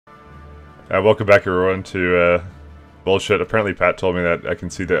Welcome back, everyone, to bullshit. Apparently, Pat told me that I can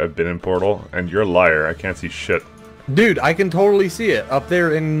see that I've been in Portal, and you're a liar. I can't see shit. Dude, I can totally see it up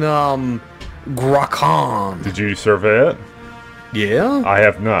there in Grakan. Did you survey it? Yeah. I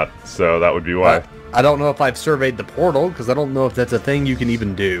have not, so that would be why. I don't know if I've surveyed the portal because I don't know if that's a thing you can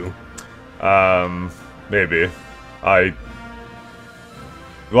even do. Maybe. Well,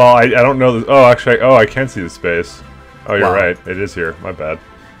 I don't know. Oh, actually, I can see the space. Oh, you're right. It is here. My bad.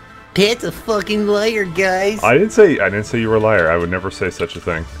 Pat's a fucking liar, guys. I didn't say you were a liar. I would never say such a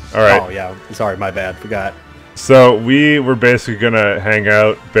thing. All right. Oh yeah. Sorry, my bad. Forgot. So we were basically gonna hang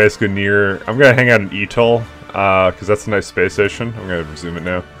out, near. I'm gonna hang out in Etoll, because that's a nice space station. I'm gonna resume it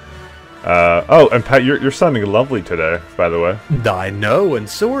now. Oh, and Pat, you're sounding lovely today, by the way. I know, and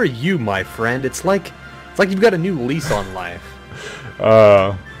so are you, my friend. It's like you've got a new lease on life.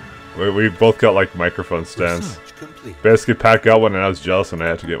 We both got like microphone stands. Basically, Pat got one, and I was jealous, and I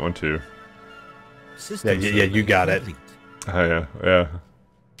had to get one too. Yeah, you got it. Oh yeah.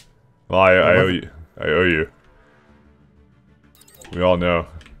 Well, I owe you. I owe you. We all know.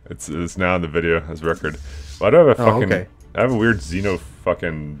 It's now in the video as record. Why do I have a fucking... okay. I have a weird Xeno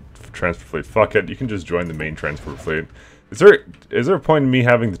fucking transport fleet. Fuck it, you can just join the main transport fleet. Is there a point in me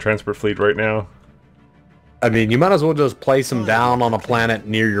having the transport fleet right now? I mean, you might as well just place them down on a planet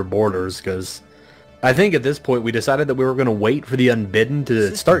near your borders, because I think at this point we decided that we were going to wait for the Unbidden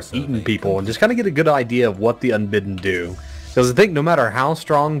to start eating people and just kind of get a good idea of what the Unbidden do. Because I think no matter how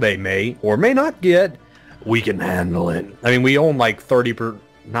strong they may or may not get, we can handle it. I mean, we own like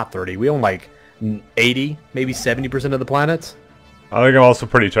we own like 80, maybe 70% of the planets. I think I'm also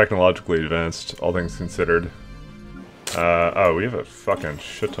pretty technologically advanced, all things considered. Oh, we have a fucking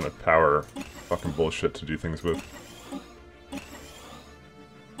shit ton of power. Fucking bullshit to do things with.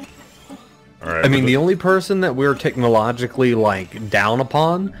 Alright. I mean, the only person that we're technologically, like, down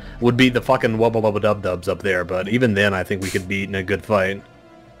upon would be the fucking wubba-lubba-dub-dubs up there, but even then I think we could beat in a good fight.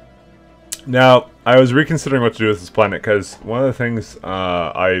 Now, I was reconsidering what to do with this planet, because one of the things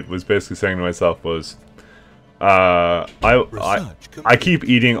I was basically saying to myself was, I keep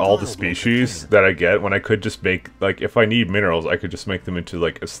eating all the species that I get when I could just make, like, if I need minerals, I could just make them into,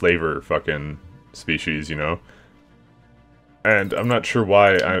 like, a slaver fucking species, you know? And I'm not sure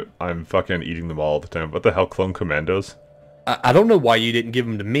why I'm fucking eating them all the time. What the hell, clone commandos? I don't know why you didn't give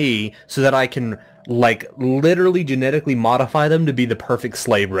them to me, so that I can, like, literally genetically modify them to be the perfect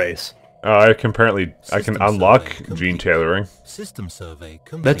slave race. I can unlock gene tailoring. System survey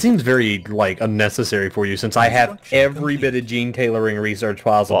complete. That seems very, like, unnecessary for you, since I have every bit of gene tailoring research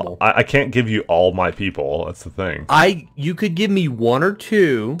possible. Well, I can't give you all my people, that's the thing. You could give me one or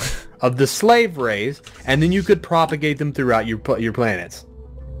two of the slave race, and then you could propagate them throughout your planets.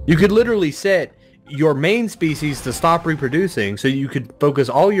 You could literally set your main species to stop reproducing, so you could focus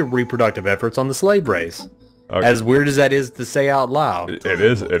all your reproductive efforts on the slave race. Okay. As weird as that is to say out loud. It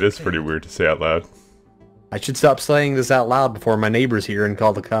is pretty weird to say out loud. I should stop saying this out loud before my neighbors hear and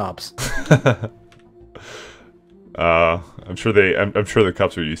call the cops. I'm sure the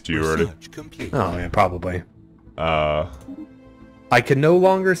cops are used to you already. Oh yeah, probably. I can no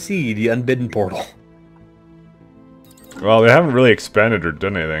longer see the Unbidden portal. Well, they haven't really expanded or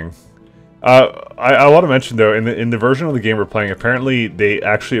done anything. I want to mention though, in the version of the game we're playing, apparently they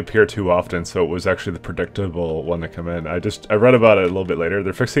actually appear too often, so it was actually the predictable one to come in. I read about it a little bit later.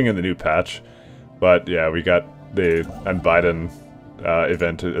 They're fixing it in the new patch, but yeah, we got the Biden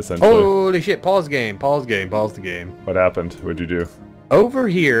event essentially. Holy shit! Pause game. Pause the game. What happened? What'd you do? Over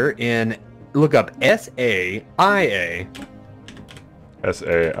here look up SAIA.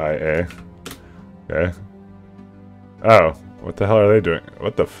 SAIA. Okay. Oh, what the hell are they doing?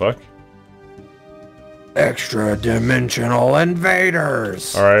 What the fuck? Extra-dimensional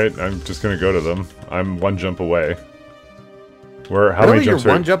invaders! Alright, I'm just gonna go to them. I'm one jump away. How really? many jumps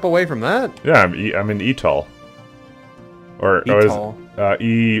You're one jump away from that? Yeah, I'm in Etoll. Or, is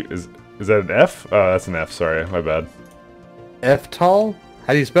that an F? Oh, that's an F, sorry, my bad. F-tall?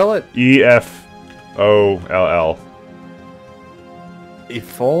 How do you spell it? E-F-O-L-L.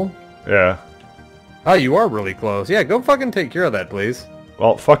 E-full? Yeah. Oh, you are really close. Yeah, go fucking take care of that, please.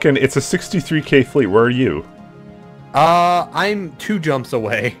 Well, fucking, it's a 63k fleet. Where are you? I'm 2 jumps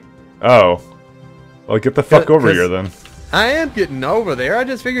away. Oh. Well, get the fuck over here, then. I am getting over there. I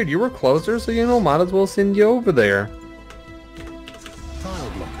just figured you were closer, so, you know, might as well send you over there.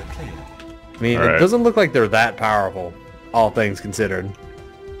 I mean, It doesn't look like they're that powerful, all things considered.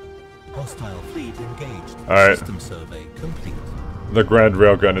 Hostile fleet engaged. Alright. System survey complete. The Grand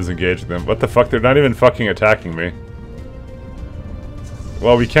Railgun is engaging them. What the fuck? They're not even fucking attacking me.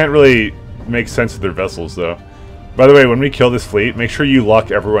 Well, we can't really make sense of their vessels, though. By the way, when we kill this fleet, make sure you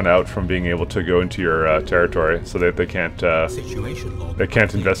lock everyone out from being able to go into your territory, so that they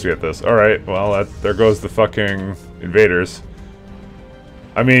can't investigate this. All right, well, there goes the fucking invaders.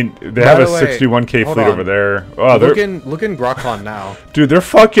 I mean, they have a 61k fleet over there. Oh, look in Grokon now. Dude,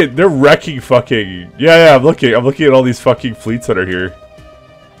 they're wrecking fucking. Yeah, I'm looking at all these fucking fleets that are here.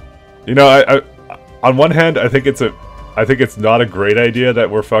 You know, I on one hand, I think it's not a great idea that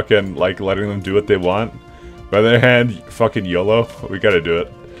we're fucking like letting them do what they want. On the other hand, fucking YOLO, we gotta do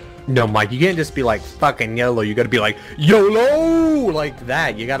it. No, Mike, you can't just be like fucking YOLO. You gotta be like YOLO, like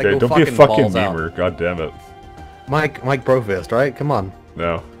that. You gotta go don't fucking be a fucking balls memer. out. God damn it. Mike Brofist, right? Come on.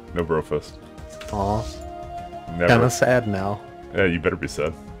 No Brofist. Aw. Never. Kinda sad now. Yeah, you better be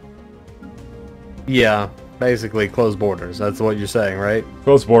sad. Yeah, basically closed borders. That's what you're saying, right?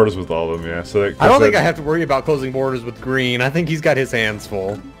 Close borders with all of them, yeah. So I don't think I have to worry about closing borders with Green. I think he's got his hands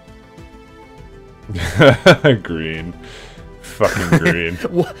full. Green. Fucking Green.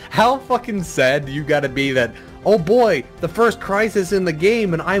 How fucking sad do you gotta be that, oh boy, the first crisis in the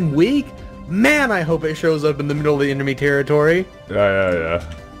game and I'm weak? Man, I hope it shows up in the middle of the enemy territory. Yeah.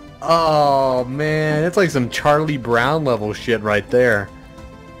 Oh man, it's like some Charlie Brown level shit right there.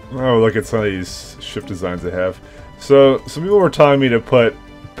 Oh, look at some of these ship designs they have. So, some people were telling me to put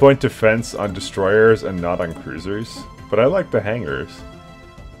point defense on destroyers and not on cruisers. But I like the hangars.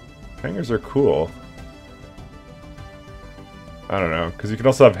 Hangars are cool. I don't know, because you can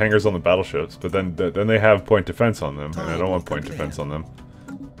also have hangars on the battleships, but then they have point defense on them, and I don't want point defense on them.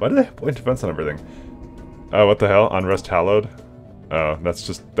 Why do they have point defense on everything? Oh, what the hell? Unrest Hallowed? Oh,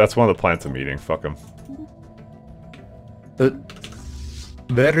 that's one of the planets I'm eating. Fuck them.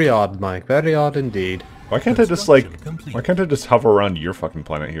 Very odd, Mike. Very odd indeed. Why can't I just hover around your fucking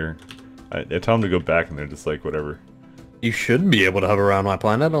planet here? I tell them to go back, and they're just like, whatever. You should be able to hover around my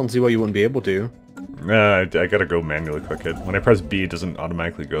planet. I don't see why you wouldn't be able to. Nah, I gotta go manually click it. When I press B, it doesn't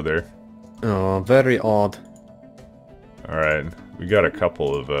automatically go there. Oh, very odd. Alright, we got a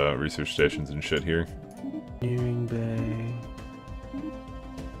couple of research stations and shit here. Nearing Bay.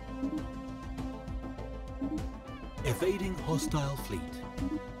 Evading hostile fleet.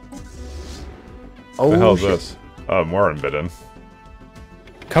 Oh, the hell is shit. this? Oh, more unbidden.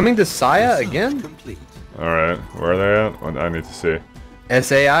 Coming to Saya again? Complete. Alright, where are they at? Well, I need to see.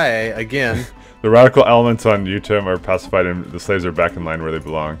 SAIA again. The radical elements on Utum are pacified and the slaves are back in line where they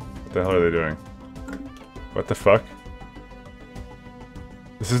belong. What the hell are they doing? What the fuck?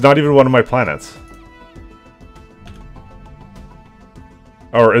 This is not even one of my planets.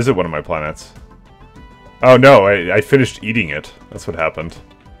 Oh, or is it one of my planets? Oh no, I finished eating it. That's what happened.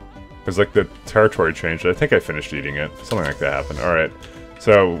 Because like the territory changed. I think I finished eating it. Something like that happened. Alright.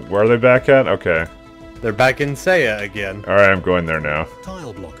 So, where are they back at? Okay. They're back in Saya again. Alright, I'm going there now.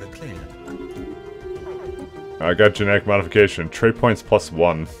 Tile blocker cleared. I got genetic modification. Trade points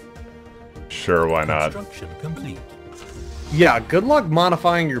 +1. Sure, why not? Construction complete. Yeah, good luck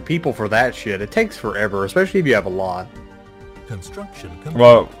modifying your people for that shit. It takes forever, especially if you have a lot. Construction complete.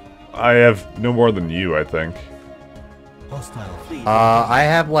 Well, I have no more than you, I think. Hostile fleet. I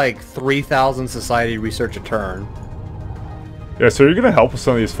have like 3,000 society research a turn. Yeah, so you're gonna help with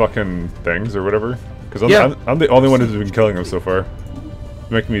some of these fucking things or whatever? Because Yeah. I'm the only one who's been killing them so far.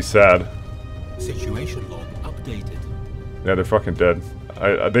 Making me sad. Situation log updated. Yeah, they're fucking dead.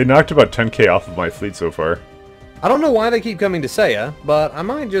 They knocked about 10k off of my fleet so far. I don't know why they keep coming to Saya, but I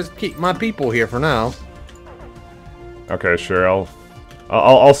might just keep my people here for now. Okay, sure.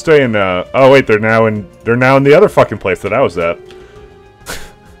 I'll stay in. Oh wait, they're now in the other fucking place that I was at.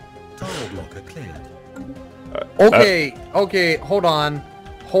 Tile blocker cleared. Okay, hold on,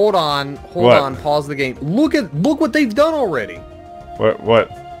 pause the game. Look what they've done already. What?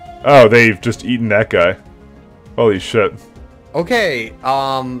 Oh, they've just eaten that guy. Holy shit. Okay,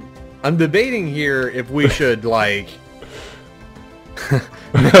 I'm debating here if we should like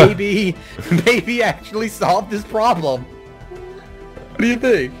maybe actually solve this problem. What do you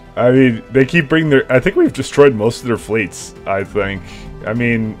think? I mean, they keep bringing their. I think we've destroyed most of their fleets. I think. I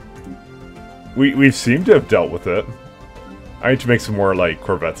mean, we seem to have dealt with it. I need to make some more like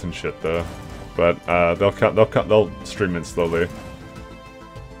corvettes and shit though, but they'll stream it slowly.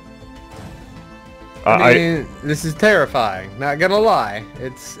 I mean, this is terrifying. Not gonna lie.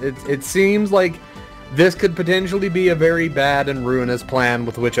 It seems like this could potentially be a very bad and ruinous plan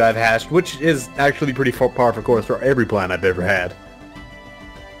with which I've hashed, which is actually pretty par for course for every plan I've ever had.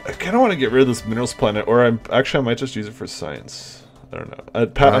 I kind of want to get rid of this minerals planet, or I might just use it for science. I don't know.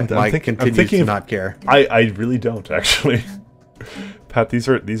 Pat, I'm thinking to not care. I really don't actually. Pat, these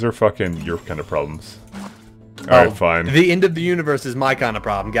are fucking your kind of problems. Alright, fine. The end of the universe is my kind of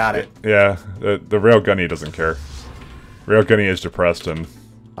problem. Got it. Yeah, the rail gunny doesn't care. Real Gunny is depressed and...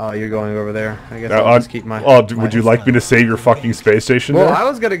 Oh, you're going over there. I guess I'll just keep my... Oh, would you like me to save your fucking space station Well, there? I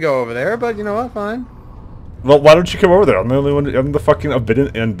was gonna go over there, but you know what? Fine. Well, why don't you come over there? I'm the only one... I'm the fucking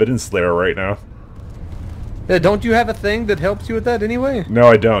Unbidden Slayer right now. Yeah, don't you have a thing that helps you with that anyway? No,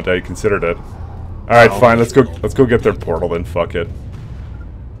 I don't. I considered it. Alright, fine. Let's go get their portal then. Fuck it.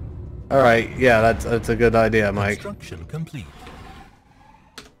 Alright, yeah, that's a good idea, Mike. Construction complete.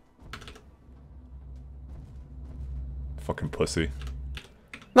 Fucking pussy.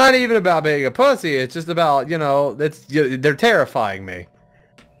 Not even about being a pussy, it's just about, you know, they're terrifying me.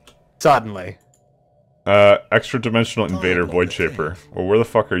 Suddenly. Extra-dimensional invader Void Shaper. Well, where the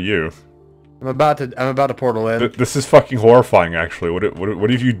fuck are you? I'm about to portal in. This is fucking horrifying, actually. What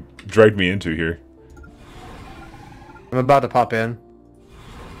have you dragged me into here? I'm about to pop in.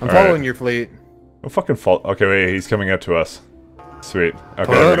 I'm All right. following your fleet. No fucking fault. Okay, wait, he's coming out to us. Sweet.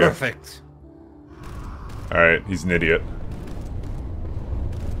 Okay, there we go. Perfect. Alright, he's an idiot.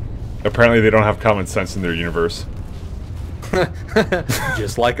 Apparently they don't have common sense in their universe.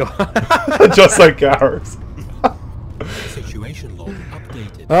 Just like Just like ours. Situation log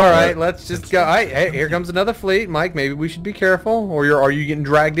updated. Alright, let's just go. Hey, here comes another fleet. Mike, maybe we should be careful. Or are you getting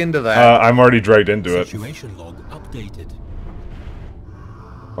dragged into that? I'm already dragged into it. Situation log updated.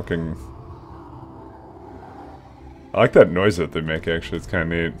 Fucking... I like that noise that they make, actually. It's kind of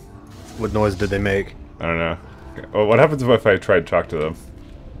neat. What noise did they make? I don't know. Okay. Well, what happens if I try to talk to them?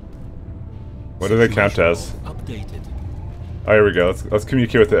 What do they count as? Updated. Oh, here we go. Let's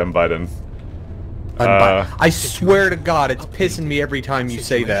communicate with the M. Biden. I swear to God, it's pissing me every time you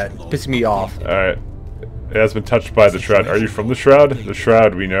say that. It's pissing me off. Alright. It has been touched by the Shroud. Are you from the Shroud? The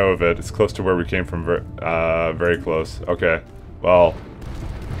Shroud, we know of it. It's close to where we came from. Very close. Okay. Well,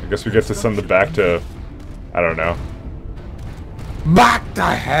 I guess we get to send them back to... I don't know. Back to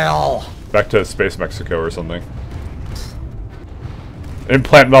hell! Back to Space Mexico or something.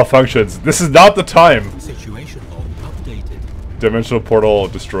 Implant malfunctions. This is not the time! Situation log updated. Dimensional portal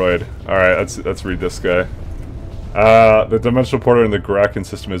destroyed. Alright, let's read this guy. The dimensional portal in the Garakan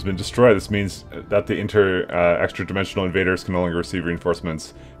system has been destroyed. This means that the extra-dimensional invaders can no longer receive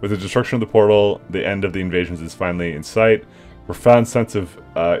reinforcements. With the destruction of the portal, the end of the invasions is finally in sight. Profound sense of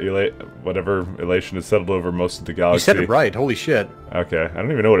elation has settled over most of the galaxy. You said it right, holy shit. Okay, I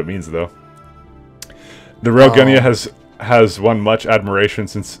don't even know what it means though. The Railgunia has won much admiration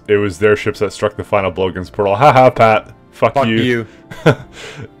since it was their ships that struck the final blow against Portal. Haha, Pat. Fuck you.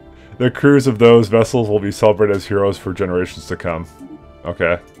 The crews of those vessels will be celebrated as heroes for generations to come.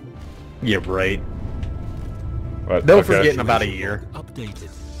 Okay. Yeah, right. But, They'll okay. forget in about a year. Updated.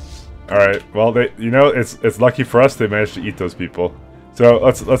 Alright, well, it's lucky for us they managed to eat those people. So,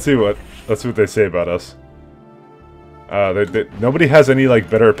 let's see what they say about us. Nobody has any, like,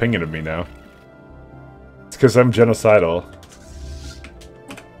 better opinion of me now. It's because I'm genocidal.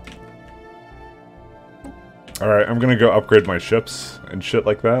 Alright, I'm gonna go upgrade my ships and shit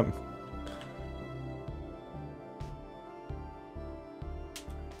like that.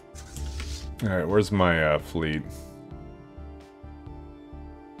 Alright, where's my fleet?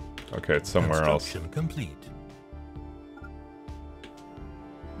 Okay, it's somewhere else. Complete.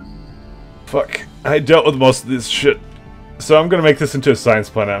 Fuck. I dealt with most of this shit. So I'm gonna make this into a science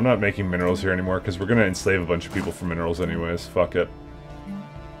planet. I'm not making minerals here anymore, because we're gonna enslave a bunch of people for minerals anyways. Fuck it.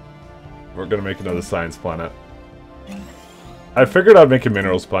 We're gonna make another science planet. I figured I'd make a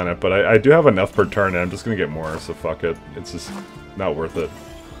minerals planet, but I do have enough per turn, and I'm just gonna get more, so fuck it. It's just not worth it.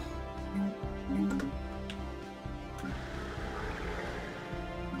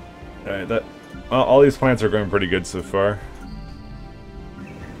 Alright, all these plants are going pretty good so far.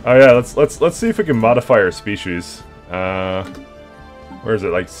 Oh yeah, let's see if we can modify our species. Where is it?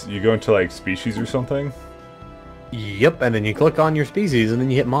 Like, you go into like species or something? Yep, and then you click on your species and then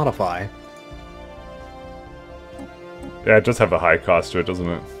you hit modify. Yeah, it does have a high cost to it, doesn't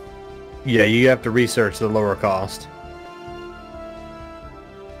it? Yeah, you have to research the lower cost.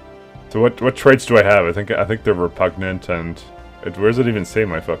 So what traits do I have? I think they're repugnant and where does it even say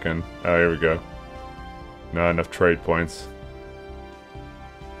my fucking? Oh, here we go. Not enough trade points.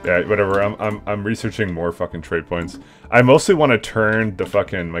 Yeah, whatever. I'm researching more fucking trade points. I mostly want to turn the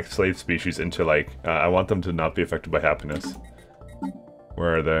fucking my slave species into like I want them to not be affected by happiness.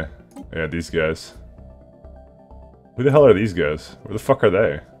 Where are they? Yeah, these guys. Who the hell are these guys? Where the fuck are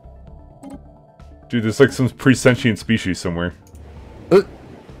they? Dude, there's like some pre-sentient species somewhere.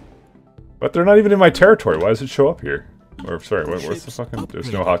 But they're not even in my territory. Why does it show up here? Or sorry, what's the fucking?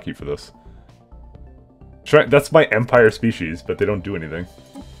 There's no hotkey for this. That's my empire species, but they don't do anything.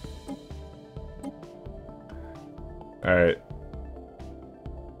 Alright.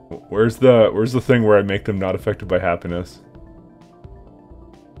 Where's the thing where I make them not affected by happiness?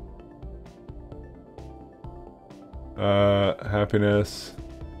 Happiness.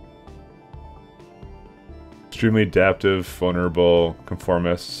 Extremely adaptive, vulnerable,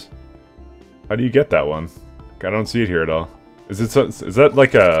 conformists. How do you get that one? I don't see it here at all. Is that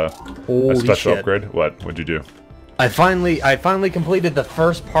like a special upgrade? What'd you do? I finally completed the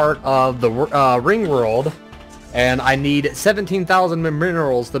first part of the ring world, and I need 17,000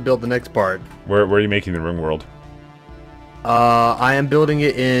 minerals to build the next part. Where are you making the ring world? I am building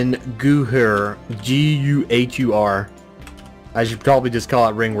it in Guhur, Guhur. I should probably just call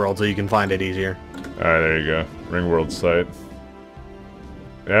it ring world so you can find it easier. Alright, there you go. Ring world site.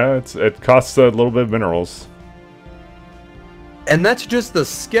 Yeah, it costs a little bit of minerals. And that's just the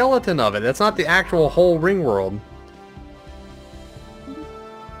skeleton of it. That's not the actual whole ring world.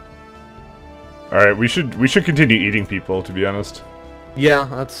 Alright, we should continue eating people, to be honest. Yeah,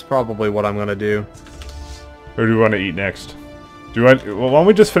 that's probably what I'm gonna do. Who do we want to eat next? Well, why don't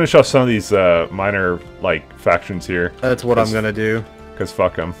we just finish off some of these minor, like, factions here? That's what I'm gonna do. Because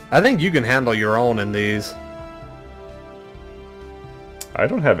fuck them. I think you can handle your own in these. I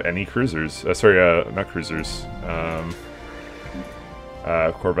don't have any cruisers. Sorry, not cruisers.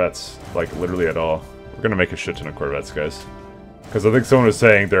 Corvettes, like, literally at all. We're gonna make a shit ton of Corvettes, guys. Because I think someone was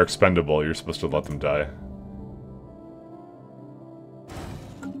saying they're expendable. You're supposed to let them die.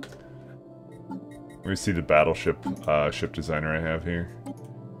 Let me see the battleship ship designer I have here.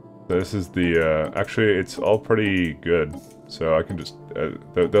 So this is the actually it's all pretty good. So I can just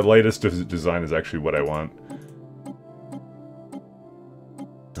the latest design is actually what I want.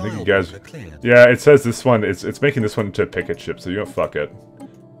 I think you guys, yeah, it says this one. It's making this one into a picket ship. So you don't fuck it.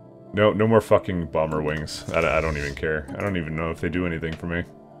 No more fucking bomber wings. I don't even care. I don't even know if they do anything for me.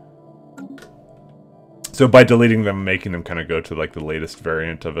 So by deleting them, making them kind of go to like the latest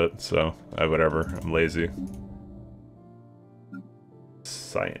variant of it. So whatever. I'm lazy.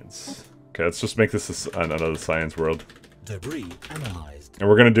 Science. Okay, let's just make this another science world. Debris analyzed. And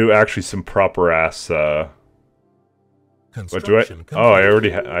we're gonna do actually some proper ass. What do I? Oh, I already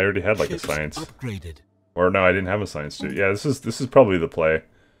had like a science. Upgraded. Or no, I didn't have a science too. Yeah, this is probably the play.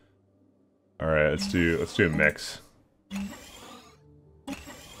 All right, let's do a mix.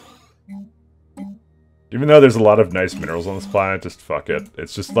 Even though there's a lot of nice minerals on this planet, just fuck it.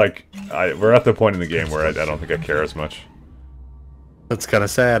 It's just like we're at the point in the game where I don't think I care as much. That's kind of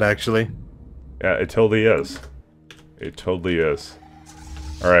sad, actually. Yeah, it totally is. It totally is.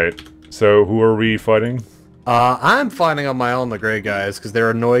 All right, so who are we fighting? I'm fighting on my own, the gray guys, because they're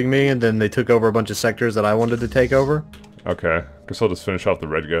annoying me, and then they took over a bunch of sectors that I wanted to take over. Okay, guess I'll just finish off the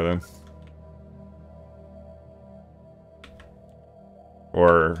red guy then.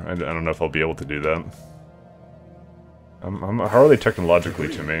 Or I don't know if I'll be able to do that. How are they technologically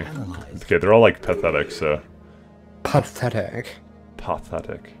to me? Okay, they're all like pathetic, so. Pathetic.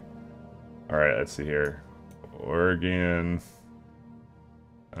 Pathetic. Alright, let's see here. Oregon.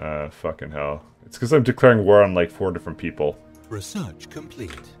 Fucking hell. It's because I'm declaring war on like 4 different people. Research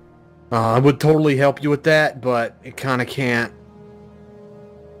complete. I would totally help you with that, but it kind of can't.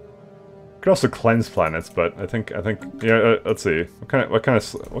 Could also cleanse planets, but I think yeah. Let's see. What kind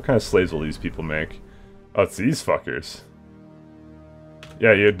of slaves will these people make? Oh, it's these fuckers.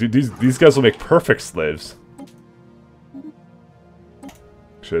 Yeah. These guys will make perfect slaves.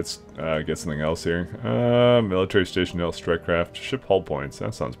 Let's get something else here. Military station, strike craft, ship hull points.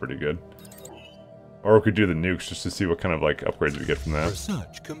 That sounds pretty good. Or we could do the nukes just to see what kind of like upgrades we get from that.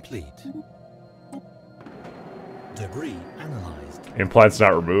 Research complete. Debris analyzed. Implants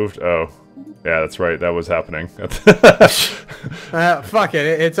not removed. Oh, yeah, that's right. That was happening. Fuck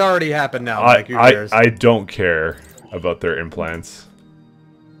it. It's already happened now. I don't care about their implants.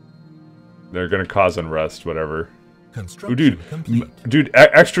 They're gonna cause unrest. Whatever. Ooh, dude,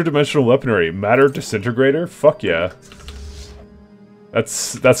 extra-dimensional weaponry, matter disintegrator. Fuck yeah.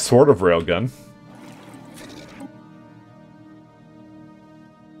 That's sort of railgun.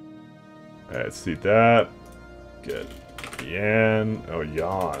 Alright, let's see that. Good. Yan. Oh,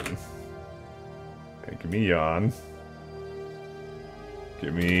 Yan. Hey, give me Yan.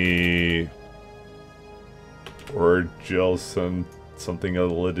 Give me Orgil something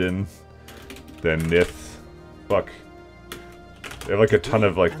Elidin. Then Nith. Fuck. They have like a ton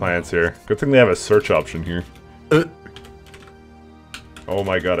of like plants here. Good thing they have a search option here. Oh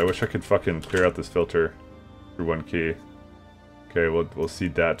my god, I wish I could fucking clear out this filter through 1 key. Okay, we'll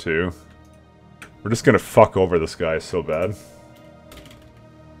seed that too. We're just gonna fuck over this guy so bad.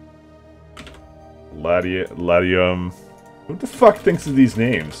 Latium. What the fuck thinks of these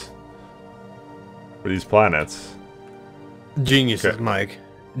names? For these planets? Geniuses, Mike.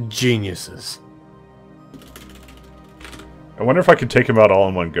 Geniuses. I wonder if I could take him out all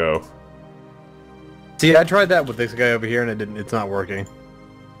in one go. See, I tried that with this guy over here, and it didn't. It's not working.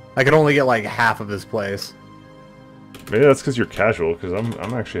 I could only get like half of his place. Maybe that's because you're casual, because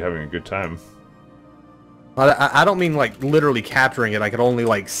I'm actually having a good time. I don't mean like literally capturing it. I could only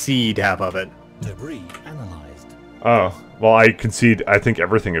like seed half of it. Debris analyzed. Oh, well, I concede, I think,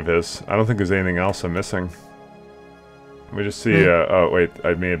 everything of his. I don't think there's anything else I'm missing. Let me just see, oh, wait,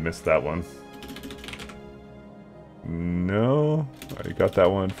 I may have missed that one. No, I got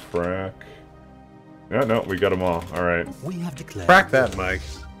that one, frack. Yeah, no, we got them all, alright. We have declared. Frack that, Mike.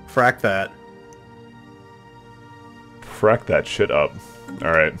 Frack that. Frack that shit up.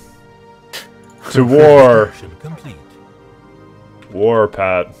 Alright. To war! Construction complete. War,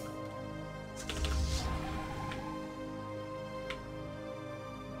 Pat.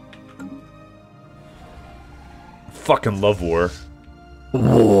 Fucking love war.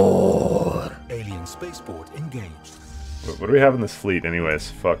 War. Alien spaceport engaged. What do we have in this fleet, anyways?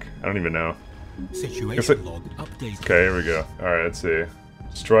 Fuck, I don't even know. Situation log updated. Okay, here we go. Alright, let's see.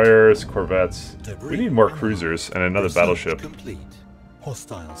 Destroyers, corvettes. We need more cruisers and another Research battleship. Complete.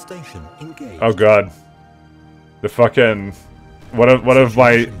 Hostile station engaged. Oh god. The fucking... One of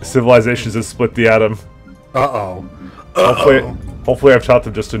my civilizations has split the atom. Uh-oh. Hopefully I've taught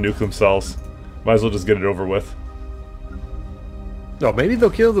them just to nuke themselves. Might as well just get it over with. No, maybe they'll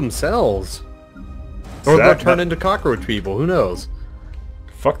kill themselves. Or they'll turn into cockroach people, who knows?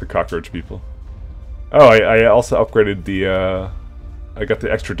 Fuck the cockroach people. Oh, I also upgraded the, I got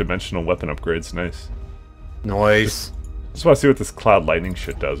the extra dimensional weapon upgrades, nice. Nice. Just want to see what this cloud lightning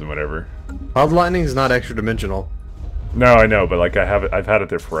shit does and whatever. Cloud lightning's not extra dimensional. No, I know, but like I've had it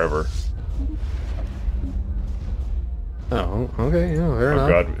there forever. Oh, okay, yeah, fair Oh enough.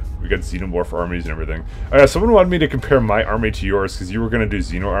 god, we got xenomorph armies and everything. Oh yeah, someone wanted me to compare my army to yours because you were gonna do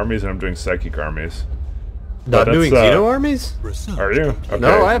xeno armies and I'm doing psychic armies. Not But doing that's, Xeno armies? Research Are you? Okay,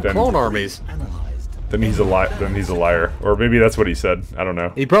 No, I have then, clone armies. analyzed. Then he's a liar, or maybe that's what he said. I don't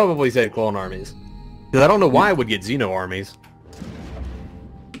know. He probably said clone armies. Because I don't know why I would get Xeno armies.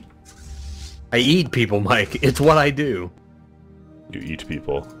 I eat people, Mike. It's what I do. You eat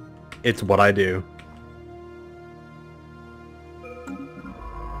people. It's what I do.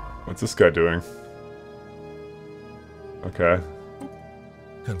 What's this guy doing? Okay.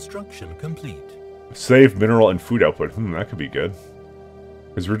 Construction complete. Save mineral and food output. That could be good.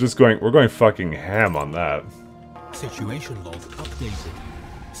 Because we're going fucking ham on that. Situation log updated.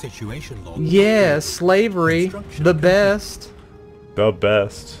 Situation log. Yeah, updated. slavery. Construction The complete. best. The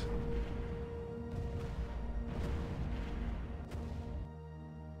best.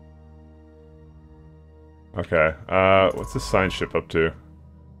 Okay, what's this science ship up to?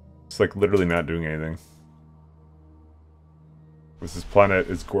 It's like literally not doing anything. This planet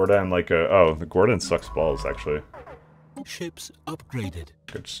is Gordon like a... Oh, the Gordon sucks balls, actually. Ships upgraded.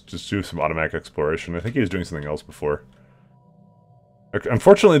 Could just do some automatic exploration. I think he was doing something else before. Okay,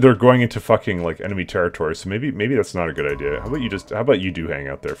 unfortunately, they're going into fucking, like, enemy territory, so maybe that's not a good idea. How about you do hang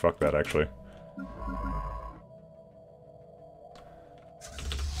out there? Fuck that, actually.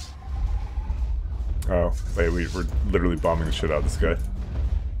 Oh, wait, we're literally bombing the shit out of this guy.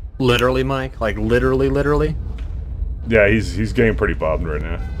 Literally, Mike? Like, literally? Yeah, he's getting pretty bombed right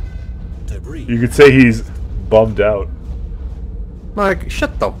now. Debris. You could say he's bummed out. Mike,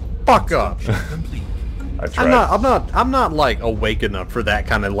 shut the fuck up. Complete. I tried. I'm not, like, awake enough for that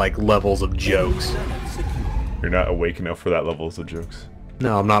kind of, like, levels of jokes. Secure. You're not awake enough for that levels of jokes.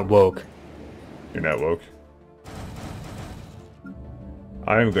 No, I'm not woke. You're not woke.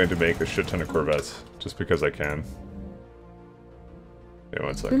 I am going to make a shit ton of Corvettes, just because I can. Yeah,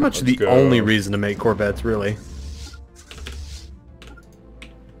 1 second. Pretty much Let's the go. only reason to make Corvettes, really.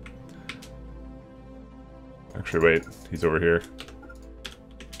 Actually, wait. He's over here.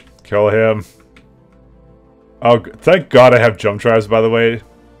 Kill him. Oh, thank God I have jump drives, by the way.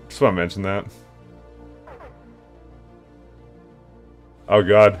 Just want to mention that. Oh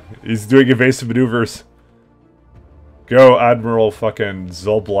God, he's doing evasive maneuvers. Go, Admiral fucking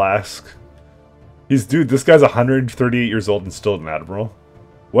Zolblask. Dude, this guy's 138 years old and still an Admiral.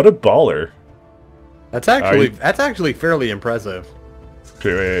 What a baller. That's actually fairly impressive.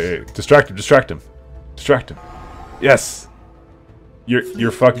 Okay, wait. Distract him. Yes.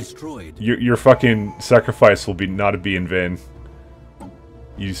 Your fucking sacrifice will not be in vain.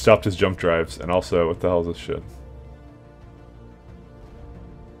 You stopped his jump drives, and also, what the hell is this shit?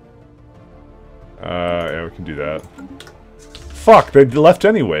 Yeah, we can do that. Fuck, they left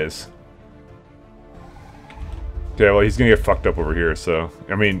anyways. Okay, well, he's gonna get fucked up over here, so...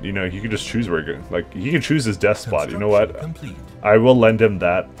 I mean, you know, he can just choose where he... Like, he can choose his death spot, you know what? Complete. I will lend him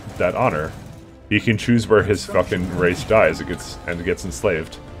that honor. He can choose where his fucking race dies and gets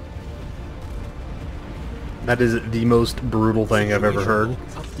enslaved. That is the most brutal thing I've ever heard.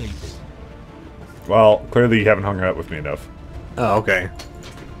 Updated. Well, clearly you haven't hung out with me enough. Oh, okay.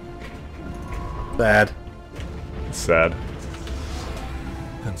 Sad. It's sad.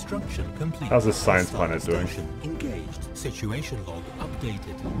 Construction complete. How's this science planet doing? Station engaged. Situation log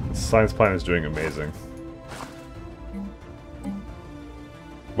updated. The science planet is doing amazing.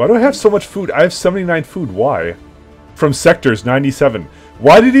 Why do I have so much food? I have 79 food. Why? From sectors 97.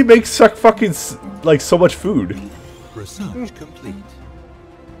 Why did he make fucking like so much food? Research complete.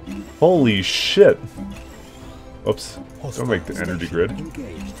 Holy shit! Oops! Hostile Don't make the energy station grid.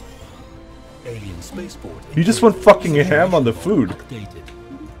 Engaged. Alien spaceport. He just went fucking ham on the food. Updated.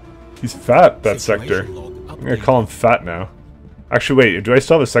 He's fat, that sector. Situation log I'm gonna updated. call him fat now. Actually, wait, do I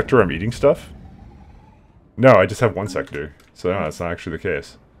still have a sector where I'm eating stuff? No, I just have one sector. So no, that's not actually the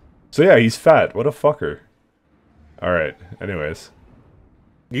case. So yeah, he's fat. What a fucker. Alright, anyways.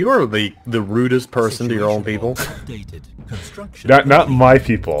 You are the rudest person to your own people. Updated. Construction Not my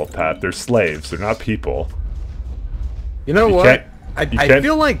people, Pat. They're slaves. They're not people. You know You what? can't- I you can't-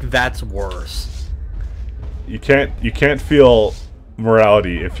 feel like that's worse. You can't feel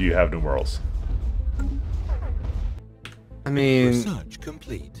morality if you have no morals. I mean, Research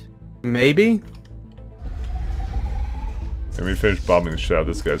complete. maybe? Let me finish bombing the shit out of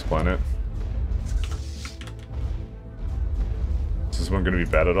this guy's planet. Is this one gonna be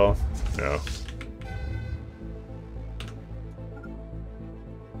bad at all? No.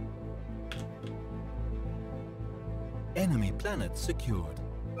 Enemy planet secured.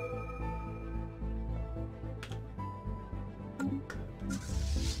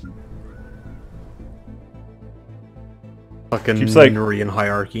 Fucking Keeps, like- Nurian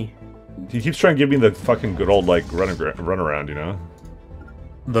hierarchy. He keeps trying to give me the fucking good old, like, run around, you know?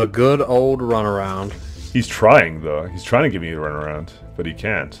 The good old runaround. He's trying, though. He's trying to give me a run around, but he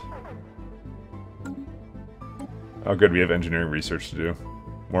can't. Oh, good, we have engineering research to do.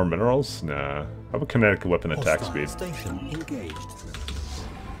 More minerals? Nah. How about kinetic weapon attack Hostile speed? Station engaged.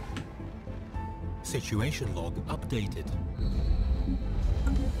 Situation log updated.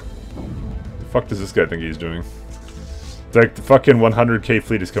 The fuck does this guy think he's doing? It's like the fucking 100k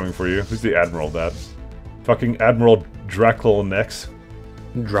fleet is coming for you. Who's the admiral of that? Fucking Admiral Draconex.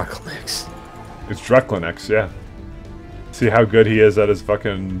 Draconex. It's Draconex, yeah. See how good he is at his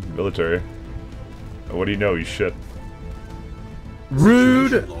fucking military. What do you know? He's shit.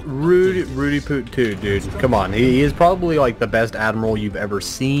 Rudy Poot too, dude. Come on, he is probably like the best admiral you've ever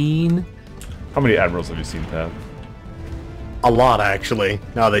seen. How many admirals have you seen, Pat? A lot, actually.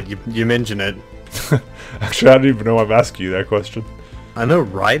 Now that you mention it, Actually, I don't even know why I'm asking you that question. I know,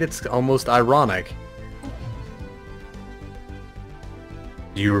 right? It's almost ironic.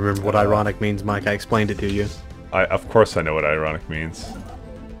 Do you remember what ironic means, Mike? I explained it to you. Of course I know what ironic means.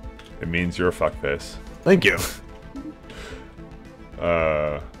 It means you're a fuckface. Thank you.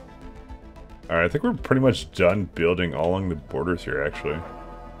 Alright, I think we're pretty much done building all along the borders here, actually.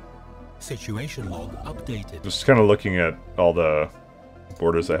 Situation log updated. Just kind of looking at all the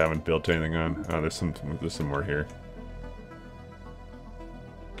borders I haven't built anything on. Oh, there's some more here.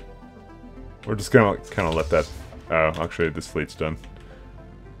 We're just gonna kind of let that... Oh, actually, this fleet's done.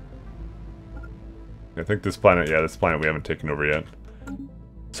 I think this planet, yeah, this planet we haven't taken over yet.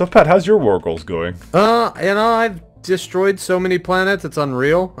 So, Pat, how's your war goals going? You know, I've destroyed so many planets, it's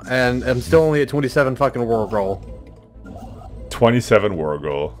unreal, and I'm still only at 27 fucking war goal. 27 war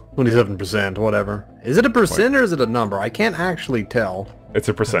goal. 27%, whatever. Is it a percent or is it a number? I can't actually tell. It's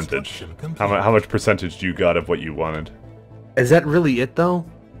a percentage. How much percentage do you got of what you wanted? Is that really it, though?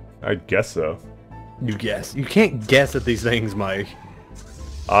 I guess so. You guess. You can't guess at these things, Mike.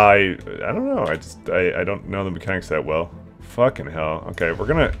 I don't know. I don't know the mechanics that well. Fucking hell. Okay,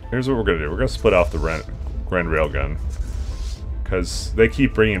 here's what we're gonna do. We're gonna split off the Grand Railgun. Because they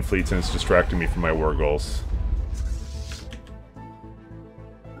keep bringing fleets and it's distracting me from my war goals.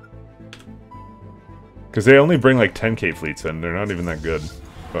 Because they only bring like 10k fleets in. They're not even that good.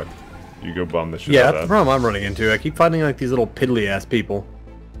 Fuck. You go bomb the shit Yeah, out that's of the that. problem I'm running into. I keep fighting like these little piddly ass people.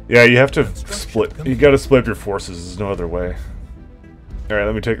 Yeah, you have to split. You gotta split up your forces. There's no other way. Alright,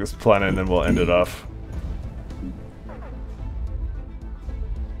 let me take this planet and then we'll end it off.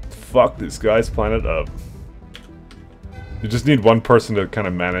 Fuck this guy's planet up. You just need one person to kind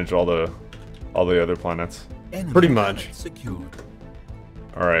of manage all the other planets. Enemy Pretty planet much. Secured.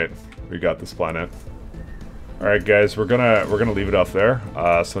 Alright, we got this planet. Alright guys, we're gonna leave it off there.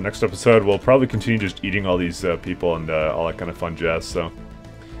 So next episode we'll probably continue just eating all these people and all that kind of fun jazz. So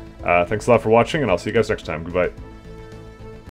thanks a lot for watching, and I'll see you guys next time. Goodbye.